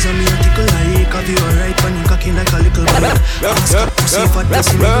your ears on me a tickle like. Have you alright when you cocky like a little boy. Ask up, pussy fat,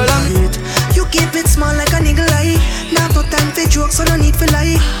 pussy niggle light. You keep it small like a niggle eye. Not no time for jokes, so no need for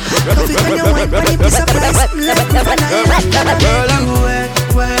lie. Love it when you wine, when you be surprised. Like me for night. Girl, I'm wet.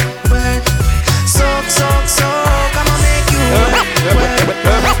 Soak, come on make you wet.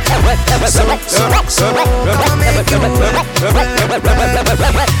 Soak, come on make you wet.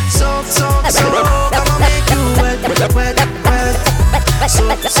 Soak, come on make you wet.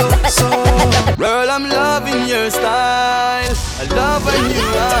 So. Girl, I'm loving your style. I love when you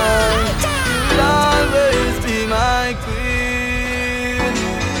are. You'll always be my queen.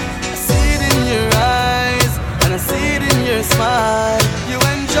 your smile. You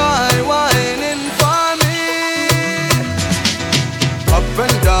enjoy whining for me. Up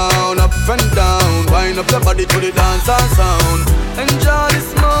and down, wind up your body to the dancehall sound. Enjoy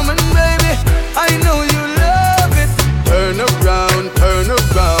this moment, baby. I know you love it. Turn around,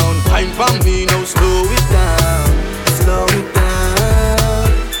 time for me now, slow it down.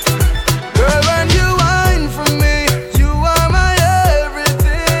 Girl, when you whine for me, you are my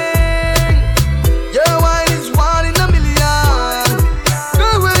everything. Your whine is one in a million.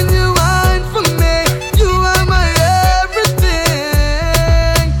 Girl, when you whine for me, you are my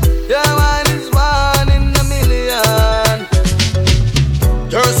everything. Your whine is one in a million.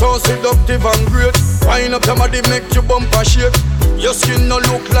 You're so seductive and great. Wind up your body, make your bumper shake. Your skin no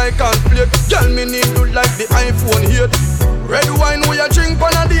look like a plate. Girl, me need you like the iPhone 8. Red wine where you drink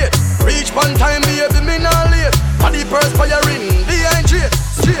on a date. Reach one time, baby, me not late. Body perspiring, dehydrate.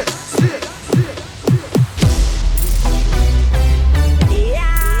 Straight.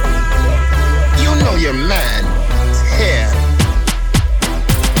 You know your man here.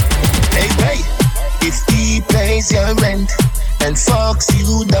 Hey, wait. If he pays your rent and fucks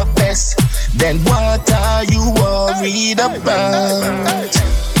you the best, then what are you worried about?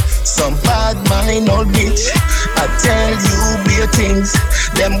 Some bad mind old bitch, I tell you bare things.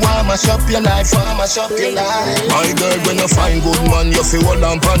 Them want mash up your life, My girl, when you find good man, you feel hold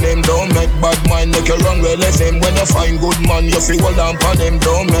on pon them. Don't make bad mind, make you wrong way left him. When you find good man, you feel hold on pon them.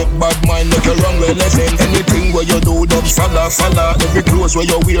 Don't make bad mind, make you wrong way left him. Anything where you do, them follow. Every clothes where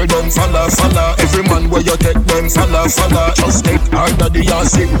you wear, them follow. Every man where you take, them follow. Just take harder the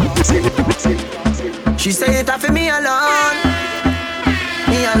answer. She say it for me alone.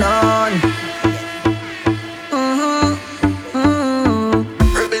 Me alone.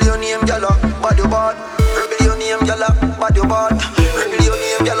 Rebel your name, gyal, bad you bad. Rebel your name, gyal, bad you bad. Rebel your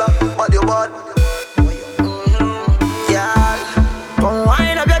name, gyal, bad you bad. Gyal, come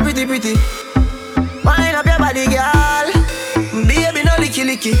wind up your pretty. Wind up your body, gyal. Baby, no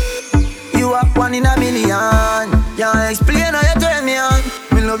licky. You are one in a million. Can't explain how you turn me on.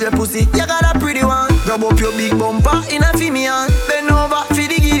 Me love your pussy, you got a pretty one. Grab up your big bumper in a female. Bend over for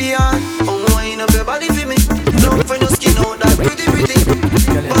the Gideon. Oh, wind up your body for me. Love for your skin out that pretty.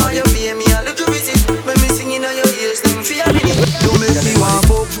 Boy, you pay me a little visit. When me singing on your ears, them fear me. You make me warm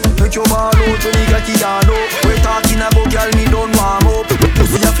up. Make your ball out when you got it on up. We're talking about girl, me don't warm up.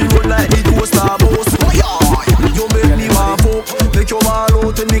 Pussy a feel road like the toaster boss. You make me warm up. Make your ball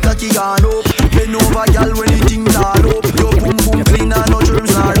out when you got it on up. Bend over, girl, when you think that up. Your boom clean and no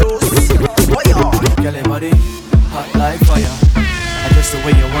germs or dust. Girl, your body hot like fire. I guess the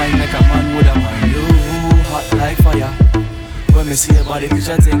way you whine like a man would have mind you. Hot like fire. When me see your body,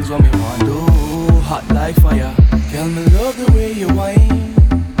 picture things what me want do. Hot like fire. Girl, me love the way you whine.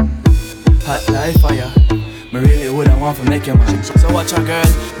 Hot like fire. Me really wouldn't want to make you mine. So watch a girl,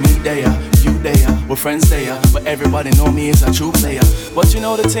 me there, you there, we're friends there. But everybody know me as a true player. But you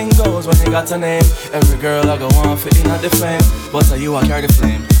know the thing goes when you got a name. Every girl I go on fit in at the flame. But you I carry the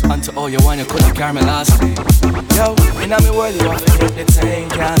flame. Until all you want, you couldn't carry my last name. Yo, in my world you have to get the thing.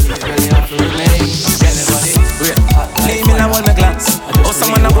 Can't leave, girl, you have to remain. Anybody, leave me now hold my glass. Oh,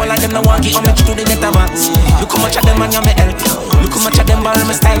 someone a go like them no want give homage to the get a box. Look how much of them and you me help. Look how much of them borrow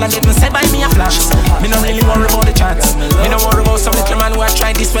my style and get me say by me a flash. Me no really worry about the chance. Me no worry about some little man who a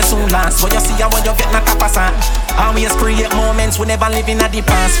try this way soon last. When you see how you get not a passant. Always create moments we never live in a the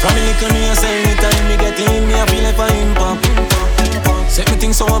past. From me little me I say anytime me get in me I feel like a impact. Set me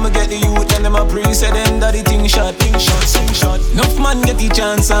things so I'ma get the youth and them a pre-set them that the thing shot. Enough man get the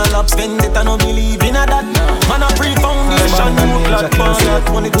chance and lap spend it and no believe in a that. Man a pre-foundation, no clock for that.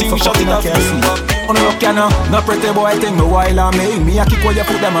 When the thing shot it off me. On the look ya now, no pretty boy think me while I make me a kick while you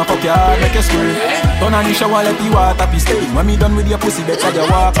put them a fuck ya hard make you scream. Turn on the shower let the water be stain. When me done with your pussy better you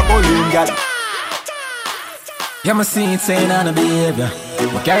walk up all in girl. Yeah, me see it saying on the behavior.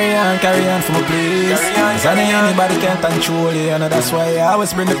 But carry on for my place. Cause I know anybody can control you. And that's why I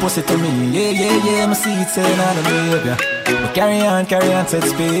always bring the pussy to me. Yeah, me see it saying on the behavior. But carry on, set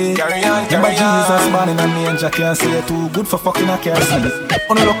speed. Remember Jesus born in a manger. Can't say it too good for fucking a car seat.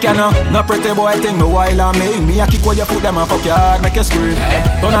 On the look ya now, no pretty boy think me while I make me a kick while you put them a fuck your hard make you scream.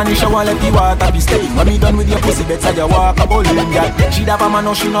 Turn on the shower let the water be stain. When me done with your pussy better you walk a bowling girl. She have a man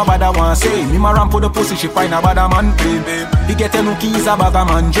no she no bother want say. Me ma ramp for the pussy she find a bad man claim. He get a new keys a bag a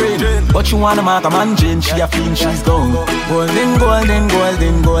man drain. But you wanna mark a man Jane, she a fiend she's gone. Golden girl with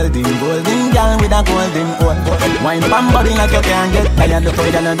a golden gold. Wine pam body like you can't get tired. The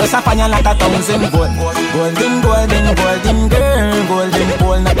girl and just a fire like 1,000 volt. Golden girl, golden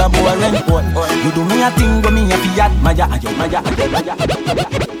pole, not a boring pole. You do me a thing, go me a fiat, Maya.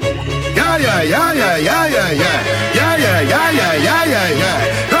 Yeah.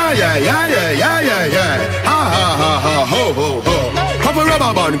 Ha ha ha ha ho ho ho. Couple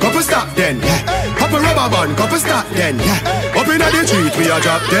rubber band, couple stop then, yeah. Couple rubber band, couple stop then, yeah. Up inna the street we a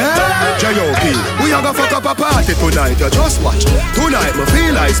drop there. J.O.P. We a go fuck up a party tonight, you just watch. Tonight me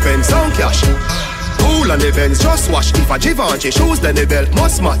feel I spend some cash. Cool and the Benz just wash. If a Givenchy shoes then the belt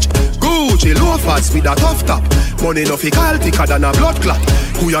must match. Gucci loafers with a tough top. Money no fi call thicker than a blood clot.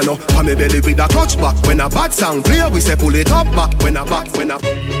 Who ya know? Pa me belly with a clutch back. When a bad sound clear we say pull it up back. When a back, when a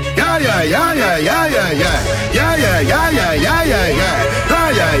yeah yeah yeah yeah yeah yeah yeah yeah yeah yeah yeah yeah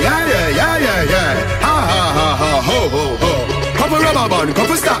yeah yeah yeah yeah yeah yeah yeah ha ha ha ha ho ho ho. Couple rubber band,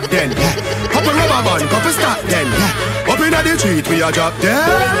 couple stop then, yeah. Couple rubber band, couple stop then, yeah. Up inna the street we a drop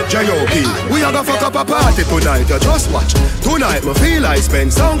there. J.O.P. We a go fuck up a party tonight, you just watch. Tonight me feel I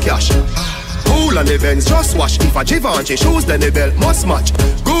spend some cash. Cool and the Benz just wash. If a Givenchy shoes then the belt must match.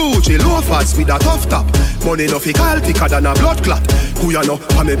 Gucci loafers with a tough top. Money no fi call thicker than a blood clot. Who ya know?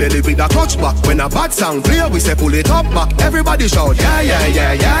 Pa me belly with a clutch back. When a bad sound clear we say pull it up back. Everybody shout yeah yeah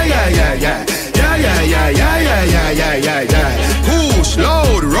yeah yeah yeah yeah yeah yeah yeah yeah yeah yeah yeah yeah yeah. Push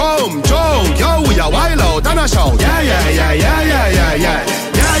loud rum jump yo we a wild out and a shout yeah yeah yeah yeah yeah yeah yeah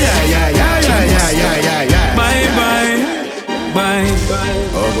yeah yeah yeah yeah yeah yeah yeah yeah. Bye bye bye bye.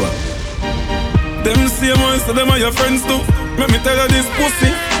 Oh boy. Them same ones, so them are your friends too. Let me tell you this pussy,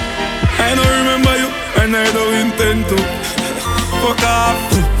 I don't remember you, and I don't intend to. Fuck off.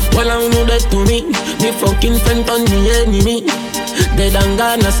 Well, I know that to me. Me fucking friend on me enemy. Dead and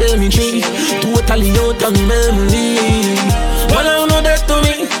gone, I say me tree. Totally out of memory. Well, I know that to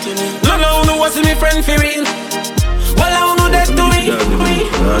me. No, no, no, what's me friend for real? Well, I know that to me.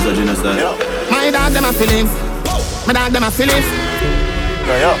 My dog, them a feelings. My dog, them a feelings.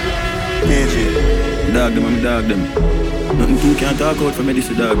 Yeah. PG. Dog them, I'm dog them. Nothing you can't talk out for me, this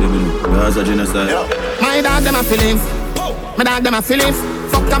is dog them, you know. That's a genocide. My dog them a feelings. My dog them a feelings.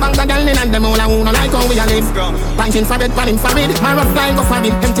 Fuck a bang of girl in and them all a who no like how we a live. Punching for bed, panning for bed. My rough line go for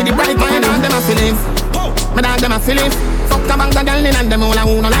bed. Empty the bright. My dog them a feelings. My dog them a feelings. Fuck a bang of girl in and them all a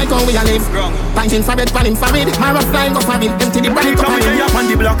who no like how we a live. Punching for bed, panning for bed. My rough line go for bed. Empty the bright. Come here up on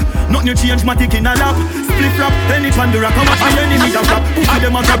the block. Nothing you change, my tick in a lap. Split flop, then it on the rack. How much the enemy a flap? Pussy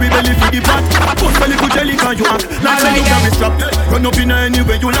them a grab it belly for the pot. Post belly for jelly can you act. Like when you carry strap. Run up in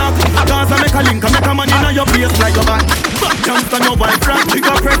anywhere you knock. Cause I make a link, I make a man in your face like a bat. Back jumps on your wife frack. We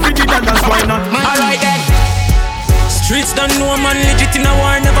got press with the dollars, why not? Alright then. Streets don't know man legit in a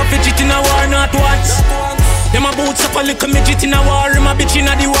war. Never fidget in a war, not once. Them a boots up a little midget in a war. Him a bitch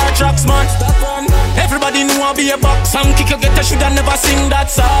in a the war tracks, man. Everybody know I be a box song. Kick you get a shoulda never sing that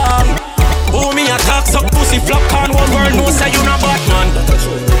song. Oh me a talk suck pussy flop can one world know say you no Batman.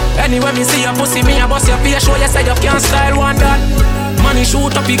 Anyway me see your pussy me a bust your face show you say you can't style one that. Money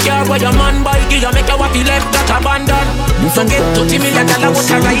shoot up your car where your man buy give you make you happy left that abandon. So get $30 million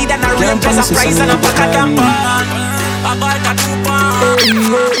what a ride and a real plus a price and a pack of tampon. A bite a coupon.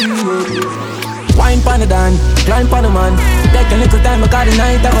 Wine pon the dan, climb pon the man. Take a little time, I got the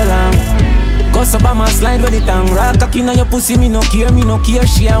night all long. Cause Obama slide with the tongue. Rock cocky on your pussy, me no care, me no care.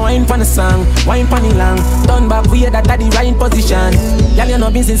 She a wine pon the song, wine pon the long. Turn back way that at the right position. Girl you know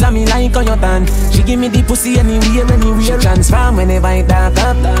business and me like on your tan. She give me the pussy anywhere. She transform whenever I talk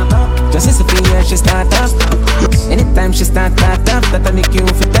up. Just as a female she start up. Anytime she start up, that I make you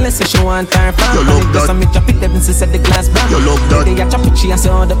feel tell her say she want her fam. You love that. So me chop it up and set the glass back. You love that. Steady I chop it, she a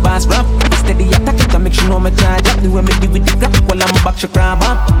say all the pass rap. Steady attack it and make she know me charge up. The way me do with the grab while I'm back she crab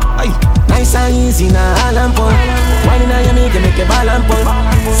up. Nice and easy now all and pull. Wine in your make you ball and pull.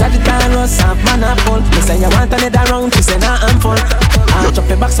 Sagittarius and man and pull. You say you want another round, she say nah I'm full. I chop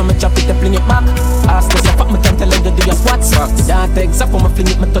it back so me chop it up in your back. Ask us if fuck me can't tell you do your squats. That exact when me fling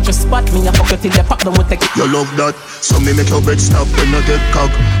it me touch your spot. Me a fuck you till you pop then we take it. You love that, so me make your bed stop when you get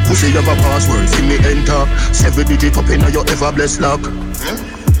cock. Pussy have a password, see me enter. 7 digit up in your ever blessed lock.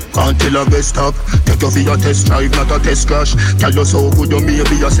 Can't tell a best stop. Take you for your test drive, not a test crash. Tell you so good you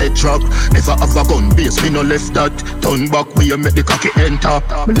maybe a set trap. Never have a gun base, me no left that. Turn back where you make the cocky enter.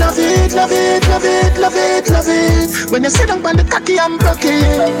 Love it, love it, love it, love it, love it. When you sit down on the cocky I'm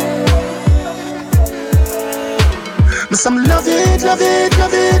broken. Me some love it, love it,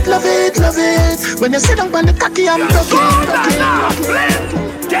 love it, love it, love it. When you sit down on the cocky I'm broken.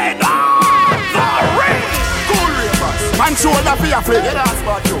 Man shoulder for your flick.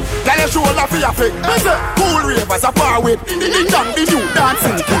 Tell your shoulder for your flick. Cool ravers are far with the young, the new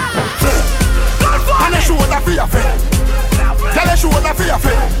dancing king. Man your shoulder for your flick. Tell your shoulder for your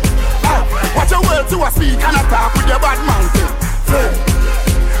flick. Watch your words to a speak and attack with your bad mountain.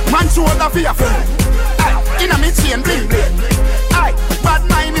 Man shoulder for your flick. Inna me chain bling bling. Bad bad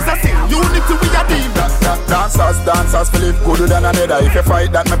mind is a sin. Unity we a deal. Dancers, Philip gooder than another. If you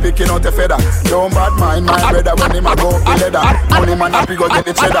fight that, me picking out a feather. Don't bad mind my brother when him a go in leather. Money man happy go get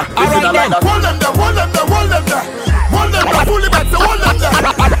the cheddar. If you not like that, hold them there, hold them there, hold them there. Hold them there, fully back to hold them there.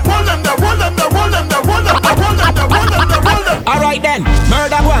 Hold them there, hold them there, hold them there, hold them there, hold them there, hold them there, hold them. Alright then,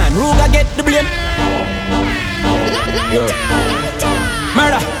 murder one, Ruga get the blame. Yo.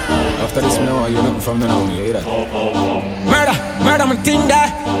 Murder. After this, now you nothing from the now. You hear that? Murder, my thing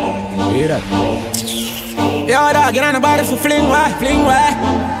that. You hear that? Yo, dog, get on the body for fling why?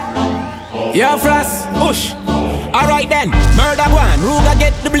 Yo, Frost, push. Alright then, murder one, Ruga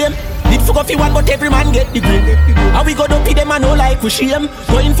get the blame. Did fuck off you one, but every man get the green. How we go to pay them and no like we shame.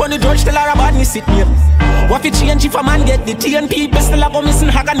 Going for the judge, tell her about me sit near. What if change if a man get the TNP? Best still a go missing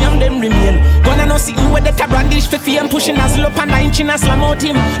hag and young them remain. Gonna no sitting with the brandish for fame. Pushing a slope and 9 chin and slam out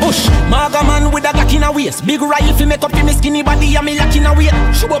him. Push, maga man with a glock in a waist. Big rifle make up him skinny body and me lock in a weight.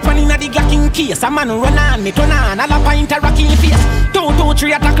 Show up and in a the glock in case. A man run on, me turn on. All a pint a rock in face. 2, 2,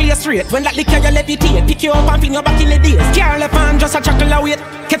 3 attack you straight. When that liquor you levitate. Pick you up and pin you back in the days. Carl left hand just a chuckle a wait.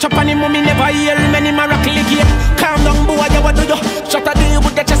 Catch up on him, mommy never hear him any miracle gate. Calm down, boy, you what do you? Shut a day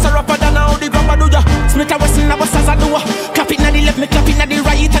with the chest rougher than how the grabber do you? Smith a Wesson, a boss as a do. Clap it na the left, me clap it na the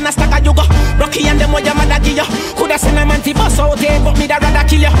right, and a stack a yoga. Rocky and them what your mother give you. Coulda send a man to bust out there, but me da rather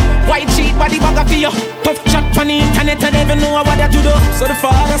kill you. White sheet, body bag for you. Tough chat on the internet, and never know what that you do. So the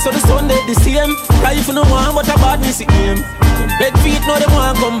father, so the son, they the same. Life no one, but a bad me see him. Bed feet, no they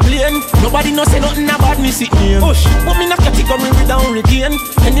want complain. Nobody no say nothing about me see him. Push, but me not category down regain.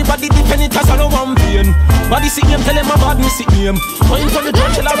 Anybody defend it as I don't want pain. Body see him, tell him about me see him. Going for the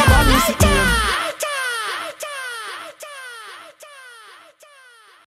judge, tell her about me see him.